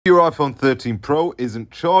Your iPhone 13 Pro isn't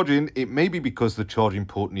charging, it may be because the charging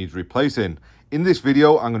port needs replacing. In this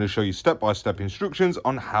video, I'm going to show you step-by-step instructions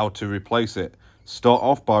on how to replace it. Start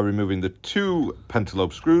off by removing the two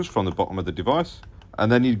pentalobe screws from the bottom of the device,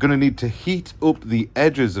 and then you're going to need to heat up the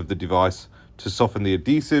edges of the device to soften the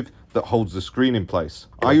adhesive that holds the screen in place.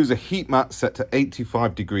 I use a heat mat set to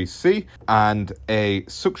 85 degrees C and a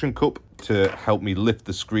suction cup to help me lift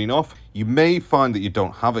the screen off. You may find that you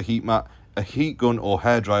don't have a heat mat. A heat gun or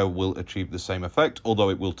hairdryer will achieve the same effect, although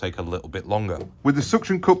it will take a little bit longer. With the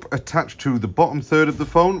suction cup attached to the bottom third of the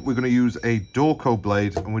phone, we're going to use a Dorco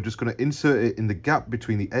blade, and we're just going to insert it in the gap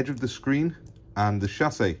between the edge of the screen and the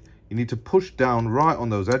chassis. You need to push down right on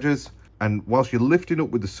those edges, and whilst you're lifting up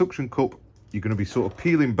with the suction cup, you're going to be sort of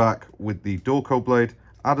peeling back with the Dorco blade.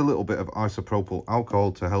 Add a little bit of isopropyl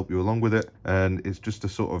alcohol to help you along with it, and it's just a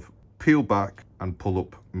sort of peel back and pull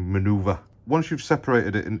up maneuver. Once you've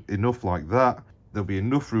separated it enough like that, there'll be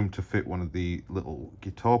enough room to fit one of the little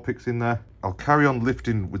guitar picks in there. I'll carry on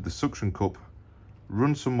lifting with the suction cup,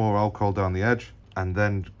 run some more alcohol down the edge, and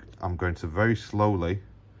then I'm going to very slowly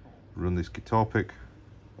run this guitar pick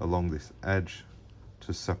along this edge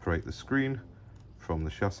to separate the screen from the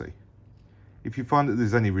chassis. If you find that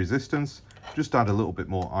there's any resistance, just add a little bit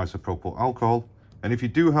more isopropyl alcohol. And if you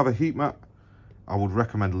do have a heat mat, I would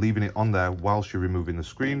recommend leaving it on there whilst you're removing the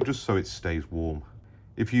screen, just so it stays warm.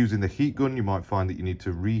 If you're using the heat gun, you might find that you need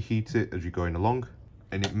to reheat it as you're going along,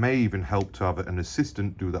 and it may even help to have an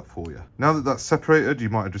assistant do that for you. Now that that's separated, you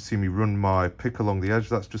might have just seen me run my pick along the edge.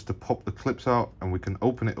 That's just to pop the clips out, and we can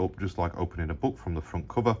open it up just like opening a book from the front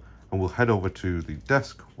cover, and we'll head over to the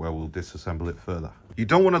desk where we'll disassemble it further. You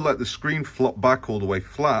don't want to let the screen flop back all the way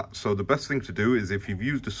flat, so the best thing to do is, if you've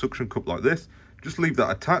used a suction cup like this, just leave that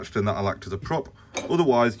attached and that'll act as a prop.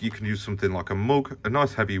 Otherwise, you can use something like a mug, a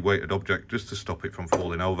nice heavy weighted object, just to stop it from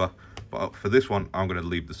falling over. But for this one, I'm going to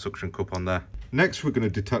leave the suction cup on there. Next, we're going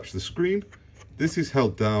to detach the screen. This is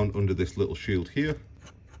held down under this little shield here.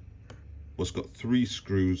 It's got 3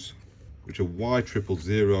 screws, which are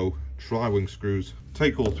Y000 tri-wing screws.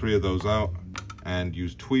 Take all 3 of those out and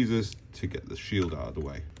use tweezers to get the shield out of the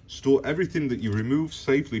way. Store everything that you remove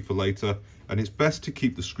safely for later, and it's best to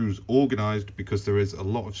keep the screws organized because there is a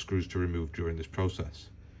lot of screws to remove during this process.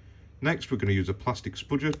 Next, we're going to use a plastic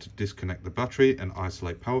spudger to disconnect the battery and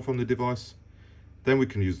isolate power from the device. Then we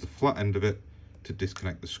can use the flat end of it to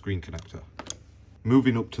disconnect the screen connector.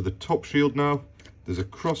 Moving up to the top shield now, there's a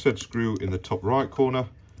crosshead screw in the top right corner,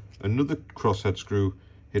 another crosshead screw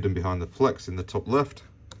hidden behind the flex in the top left,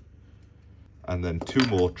 and then 2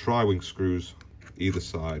 more tri-wing screws either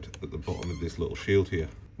side at the bottom of this little shield here.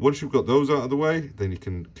 Once you've got those out of the way, then you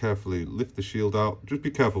can carefully lift the shield out. Just be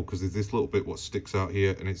careful because there's this little bit what sticks out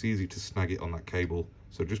here, and it's easy to snag it on that cable.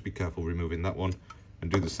 So just be careful removing that one,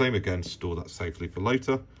 and do the same again, store that safely for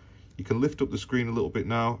later. You can lift up the screen a little bit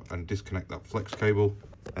now and disconnect that flex cable,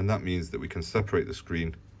 and that means that we can separate the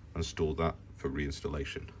screen and store that for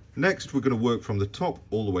reinstallation. Next, we're going to work from the top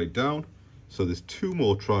all the way down. So there's 2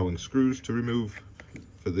 more tri-wing screws to remove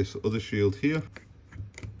for this other shield here.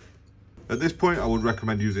 At this point, I would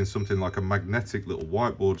recommend using something like a magnetic little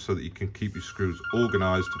whiteboard so that you can keep your screws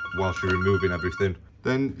organized whilst you're removing everything.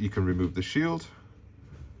 Then you can remove the shield.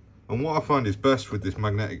 And what I find is best with this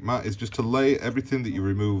magnetic mat is just to lay everything that you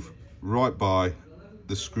remove right by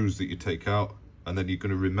the screws that you take out, and then you're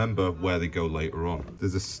going to remember where they go later on.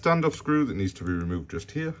 There's a standoff screw that needs to be removed just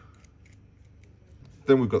here.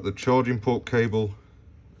 Then we've got the charging port cable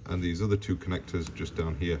and these other 2 connectors just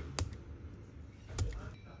down here.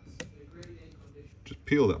 Just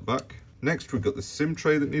peel that back. Next, we've got the SIM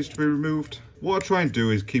tray that needs to be removed. What I try and do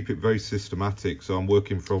is keep it very systematic, so I'm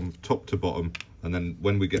working from top to bottom, and then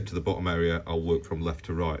when we get to the bottom area, I'll work from left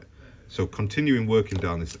to right. So continuing working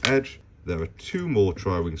down this edge, there are 2 more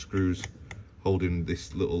tri-wing screws holding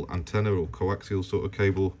this little antenna or coaxial sort of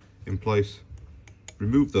cable in place.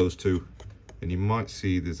 Remove those 2, and you might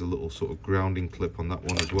see there's a little sort of grounding clip on that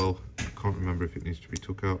one as well. I can't remember if it needs to be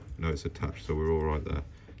took out. No, it's attached, so we're all right there.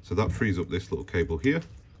 So that frees up this little cable here.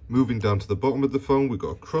 Moving down to the bottom of the phone, we've got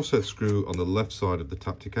a crosshead screw on the left side of the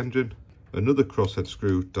Taptic engine, another crosshead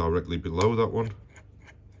screw directly below that one.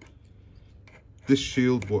 This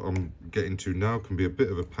shield, what I'm getting to now, can be a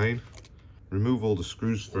bit of a pain. Remove all the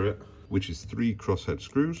screws for it, which is 3 crosshead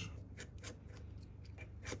screws.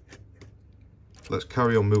 Let's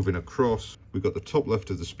carry on moving across. We've got the top left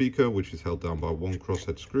of the speaker, which is held down by 1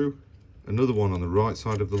 crosshead screw, another one on the right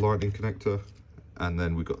side of the lightning connector, and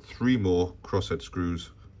then we've got 3 more crosshead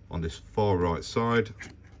screws on this far right side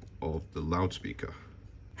of the loudspeaker.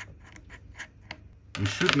 You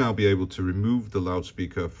should now be able to remove the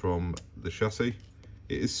loudspeaker from the chassis.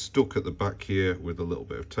 It is stuck at the back here with a little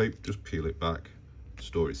bit of tape. Just peel it back,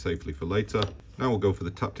 store it safely for later. Now we'll go for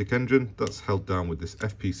the Taptic engine. That's held down with this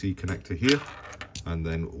FPC connector here, and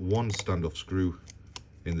then one standoff screw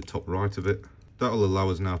in the top right of it. That'll allow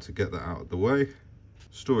us now to get that out of the way.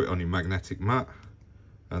 Store it on your magnetic mat,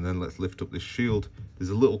 and then let's lift up this shield. There's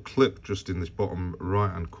a little clip just in this bottom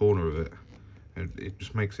right hand corner of it, and it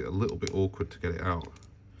just makes it a little bit awkward to get it out.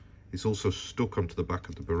 It's also stuck onto the back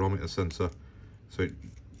of the barometer sensor, so it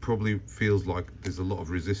probably feels like there's a lot of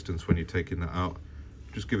resistance when you're taking that out.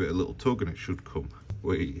 Just give it a little tug and it should come.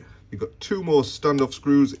 You've got two more standoff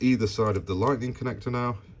screws either side of the lightning connector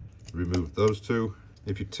now. Remove those two.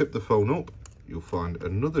 If you tip the phone up, you'll find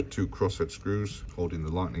another two crosshead screws holding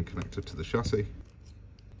the lightning connector to the chassis.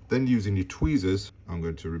 Then using your tweezers, I'm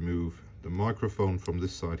going to remove the microphone from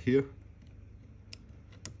this side here.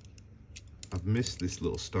 I've missed this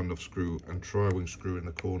little standoff screw and tri-wing screw in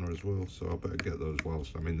the corner as well, so I better get those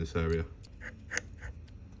whilst I'm in this area.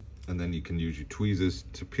 And then you can use your tweezers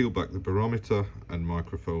to peel back the barometer and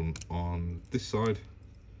microphone on this side.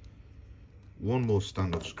 One more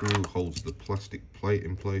standoff screw holds the plastic plate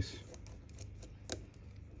in place.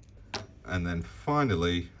 And then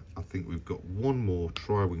finally, I think we've got one more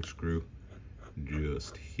tri-wing screw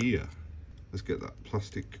just here. Let's get that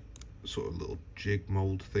plastic sort of little jig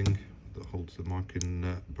mold thing that holds the mic and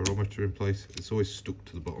barometer in place. It's always stuck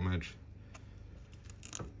to the bottom edge.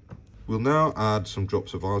 We'll now add some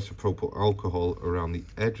drops of isopropyl alcohol around the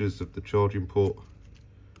edges of the charging port,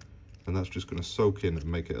 and that's just going to soak in and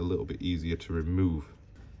make it a little bit easier to remove.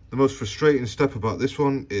 The most frustrating step about this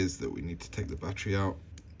one is that we need to take the battery out.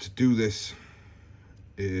 To do this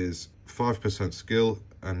is 5% skill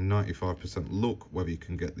and 95% luck whether you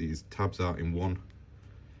can get these tabs out in one.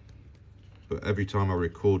 But every time I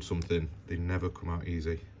record something, they never come out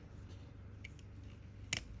easy.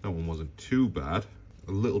 That one wasn't too bad.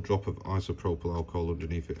 A little drop of isopropyl alcohol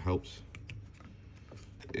underneath it helps.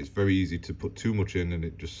 It's very easy to put too much in and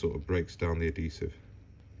it just sort of breaks down the adhesive.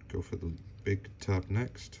 Go for the big tab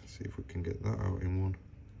next, see if we can get that out in one.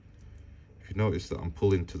 If you notice that I'm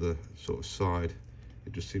pulling to the sort of side,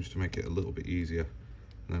 it just seems to make it a little bit easier.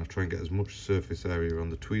 And then I try and get as much surface area on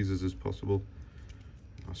the tweezers as possible.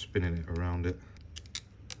 I'm spinning it around it.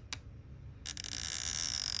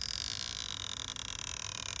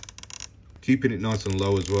 Keeping it nice and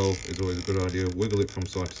low as well is always a good idea. Wiggle it from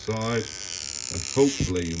side to side, and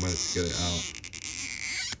hopefully you manage to get it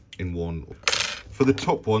out in one. For the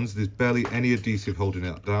top ones, there's barely any adhesive holding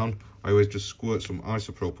it down. I always just squirt some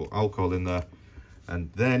isopropyl alcohol in there,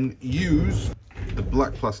 and then use the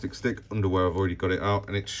black plastic stick under where I've already got it out,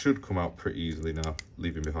 and it should come out pretty easily now,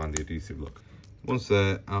 leaving behind the adhesive look. Once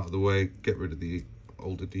they're out of the way, get rid of the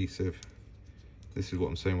old adhesive. This is what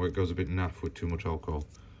I'm saying, where it goes a bit naff with too much alcohol.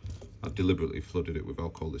 I deliberately flooded it with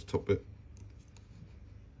alcohol, this top bit.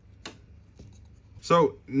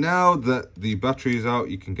 So now that the battery is out,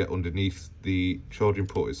 you can get underneath the charging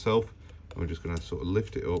port itself. And we're just going to sort of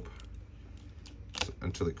lift it up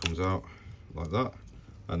until it comes out like that.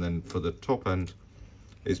 And then for the top end,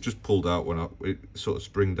 it's just pulled out when it sort of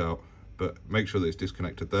springed out. But make sure that it's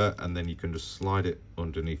disconnected there, and then you can just slide it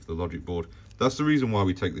underneath the logic board. That's the reason why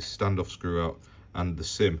we take this standoff screw out and the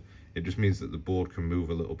SIM. It just means that the board can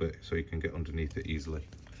move a little bit so you can get underneath it easily.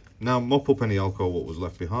 Now mop up any alcohol what was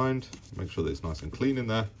left behind, make sure that it's nice and clean in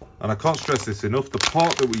there. And I can't stress this enough, the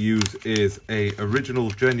part that we use is a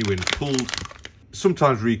original, genuine, pulled,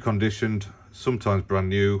 sometimes reconditioned, sometimes brand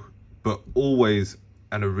new, but always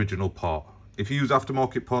an original part. If you use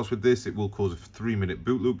aftermarket parts with this, it will cause a 3-minute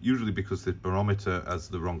boot loop, usually because the barometer has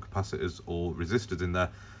the wrong capacitors or resistors in there,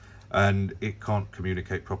 and it can't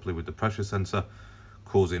communicate properly with the pressure sensor,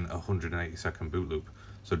 causing a 180-second boot loop.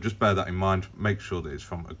 So just bear that in mind, make sure that it's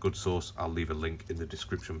from a good source. I'll leave a link in the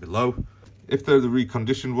description below. If they're the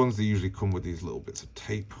reconditioned ones, they usually come with these little bits of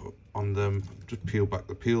tape on them. Just peel back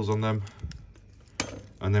the peels on them.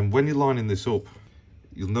 And then when you're lining this up,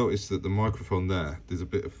 you'll notice that the microphone there's a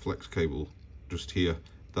bit of flex cable just here.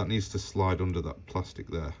 That needs to slide under that plastic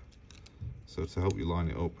there. So to help you line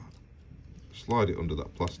it up, slide it under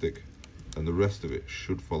that plastic, and the rest of it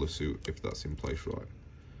should follow suit if that's in place right.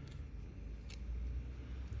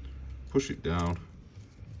 Push it down,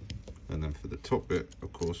 and then for the top bit,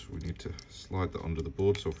 of course, we need to slide that under the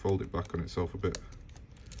board, so fold it back on itself a bit,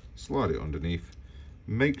 slide it underneath,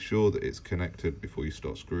 make sure that it's connected before you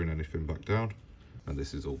start screwing anything back down, and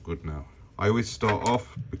this is all good now. I always start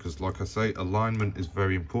off, because like I say, alignment is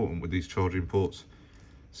very important with these charging ports,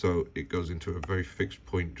 so it goes into a very fixed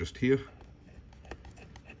point just here,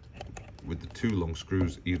 with the two long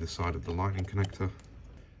screws either side of the lightning connector.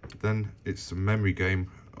 Then it's a memory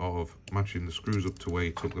game of matching the screws up to where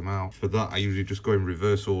you took them out. For that, I usually just go in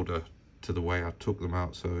reverse order to the way I took them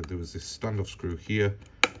out. So there was this standoff screw here,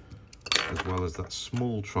 as well as that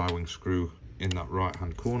small tri-wing screw in that right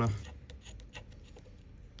hand corner.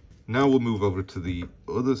 Now we'll move over to the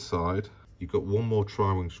other side. You've got one more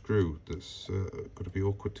tri-wing screw that's going to be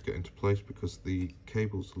awkward to get into place because the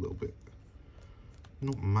cable's a little bit,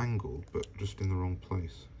 not mangled, but just in the wrong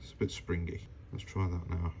place. It's a bit springy. Let's try that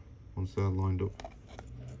now. Once they're lined up,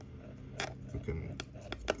 we can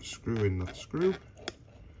screw in that screw.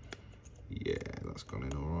 Yeah, that's gone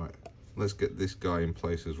in all right. Let's get this guy in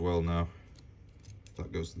place as well now.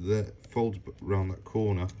 That goes there, folds around that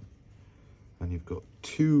corner, and you've got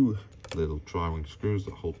two little tri-wing screws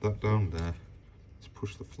that hold that down there. Let's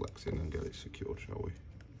push the flex in and get it secured, shall we?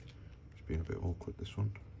 It's been a bit awkward, this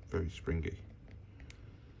one. Very springy.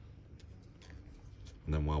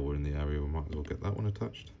 And then while we're in the area, we might as well get that one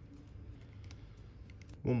attached.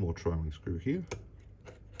 One more tri-wing screw here.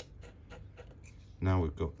 Now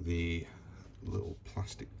we've got the little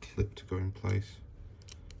plastic clip to go in place.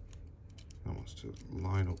 That wants to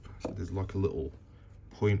line up. There's like a little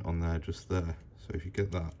point on there, just there. So if you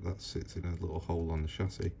get that, that sits in a little hole on the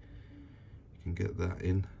chassis. You can get that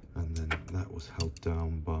in, and then that was held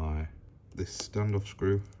down by this standoff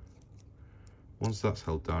screw. Once that's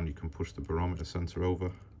held down, you can push the barometer sensor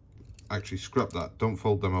over. Actually, scrap that. Don't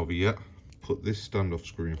fold them over yet. Put this standoff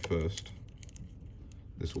screw in first.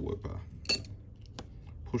 This will work better.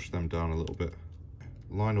 Push them down a little bit.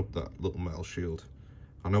 Line up that little metal shield.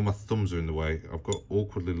 I know my thumbs are in the way. I've got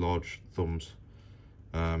awkwardly large thumbs,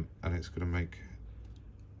 and it's going to make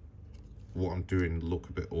what I'm doing look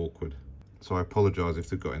a bit awkward. So I apologise if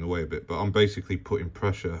they've got in the way a bit, but I'm basically putting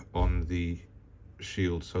pressure on the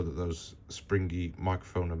shield so that those springy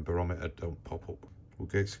microphone and barometer don't pop up. We'll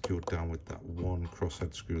get it secured down with that one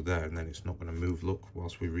crosshead screw there, and then it's not going to move, look,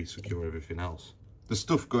 whilst we re-secure everything else. The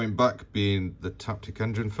stuff going back being the Taptic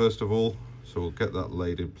engine first of all, so we'll get that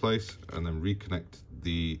laid in place and then reconnect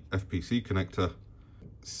the FPC connector.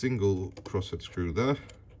 Single crosshead screw there,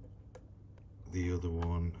 the other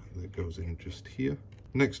one that goes in just here.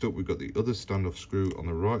 Next up, we've got the other standoff screw on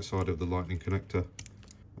the right side of the lightning connector,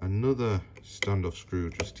 another standoff screw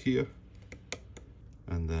just here,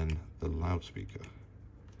 and then the loudspeaker.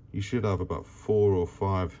 You should have about 4 or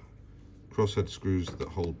 5 crosshead screws that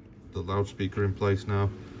hold the loudspeaker in place now,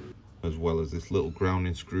 as well as this little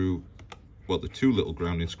grounding screw, well, the 2 little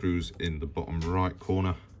grounding screws in the bottom right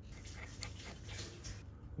corner.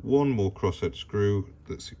 One more crosshead screw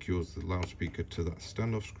that secures the loudspeaker to that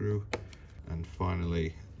standoff screw, and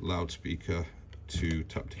finally loudspeaker to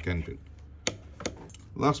Taptic engine.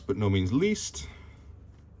 Last but no means least,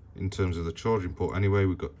 in terms of the charging port anyway,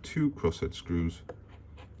 we've got 2 crosshead screws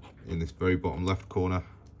in this very bottom left corner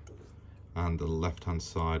and the left hand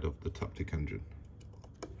side of the Taptic engine.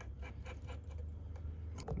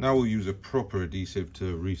 Now we'll use a proper adhesive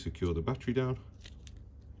to re-secure the battery down.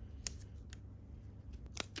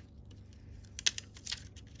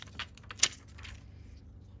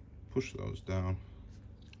 Push those down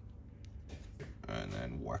and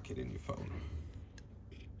then whack it in your phone.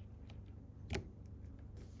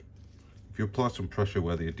 If you apply some pressure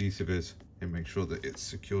where the adhesive is, it makes sure that it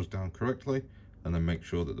secures down correctly, and then make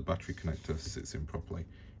sure that the battery connector sits in properly.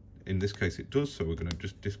 In this case it does, so we're going to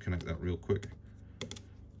just disconnect that real quick.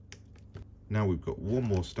 Now we've got one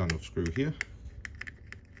more standoff screw here,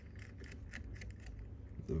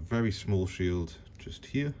 the very small shield just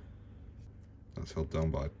here. That's held down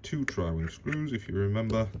by 2 tri-wing screws, if you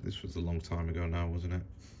remember. This was a long time ago now, wasn't it?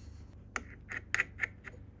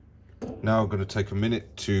 Now I'm going to take a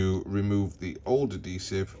minute to remove the old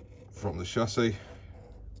adhesive from the chassis.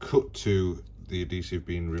 Cut to the adhesive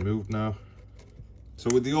being removed now. So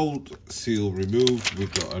with the old seal removed,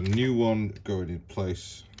 we've got a new one going in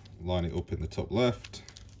place. Line it up in the top left.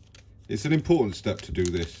 It's an important step to do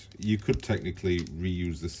this. You could technically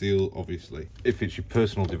reuse the seal, obviously, if it's your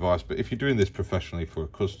personal device, but if you're doing this professionally for a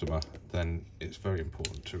customer, then it's very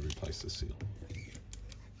important to replace the seal.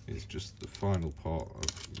 It's just the final part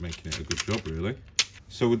of making it a good job, really.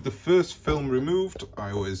 So with the first film removed,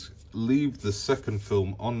 I always leave the second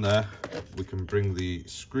film on there. We can bring the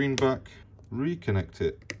screen back, reconnect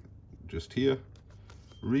it just here,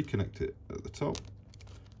 reconnect it at the top,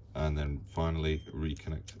 and then finally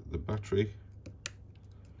reconnect the battery.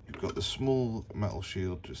 You've got the small metal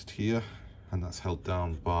shield just here, and that's held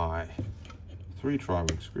down by 3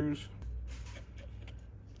 tri-wing screws.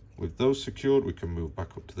 With those secured, we can move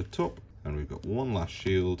back up to the top, and we've got one last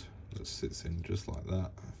shield that sits in just like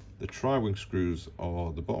that. The tri-wing screws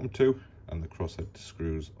are the bottom 2, and the crosshead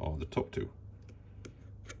screws are the top 2.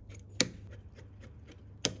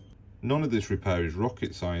 None of this repair is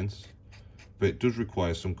rocket science, but it does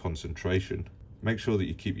require some concentration. Make sure that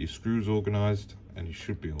you keep your screws organized and you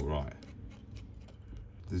should be all right.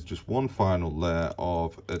 There's just one final layer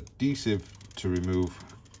of adhesive to remove.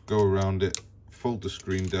 Go around it, fold the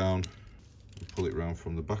screen down, and pull it around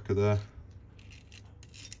from the back of there.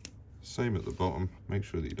 Same at the bottom. Make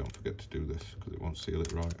sure that you don't forget to do this because it won't seal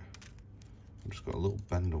it right. I've just got a little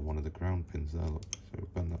bend on one of the ground pins there, look. So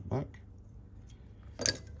bend that back.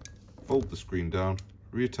 Fold the screen down,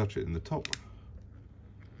 reattach it in the top,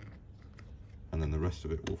 and then the rest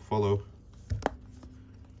of it will follow.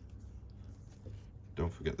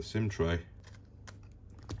 Don't forget the SIM tray.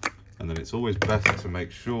 And then it's always best to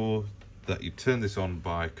make sure that you turn this on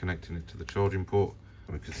by connecting it to the charging port.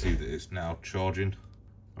 And we can see that it's now charging.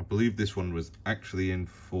 I believe this one was actually in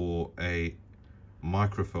for a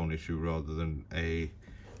microphone issue rather than a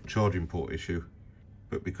charging port issue.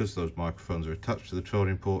 But because those microphones are attached to the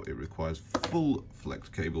charging port, it requires full flex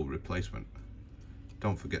cable replacement.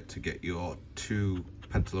 Don't forget to get your 2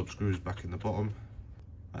 pentalobe screws back in the bottom.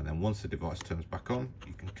 And then once the device turns back on,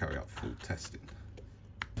 you can carry out full testing.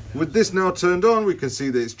 With this now turned on, we can see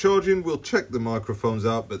that it's charging. We'll check the microphones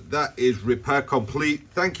out, but that is repair complete.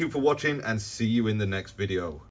 Thank you for watching and see you in the next video.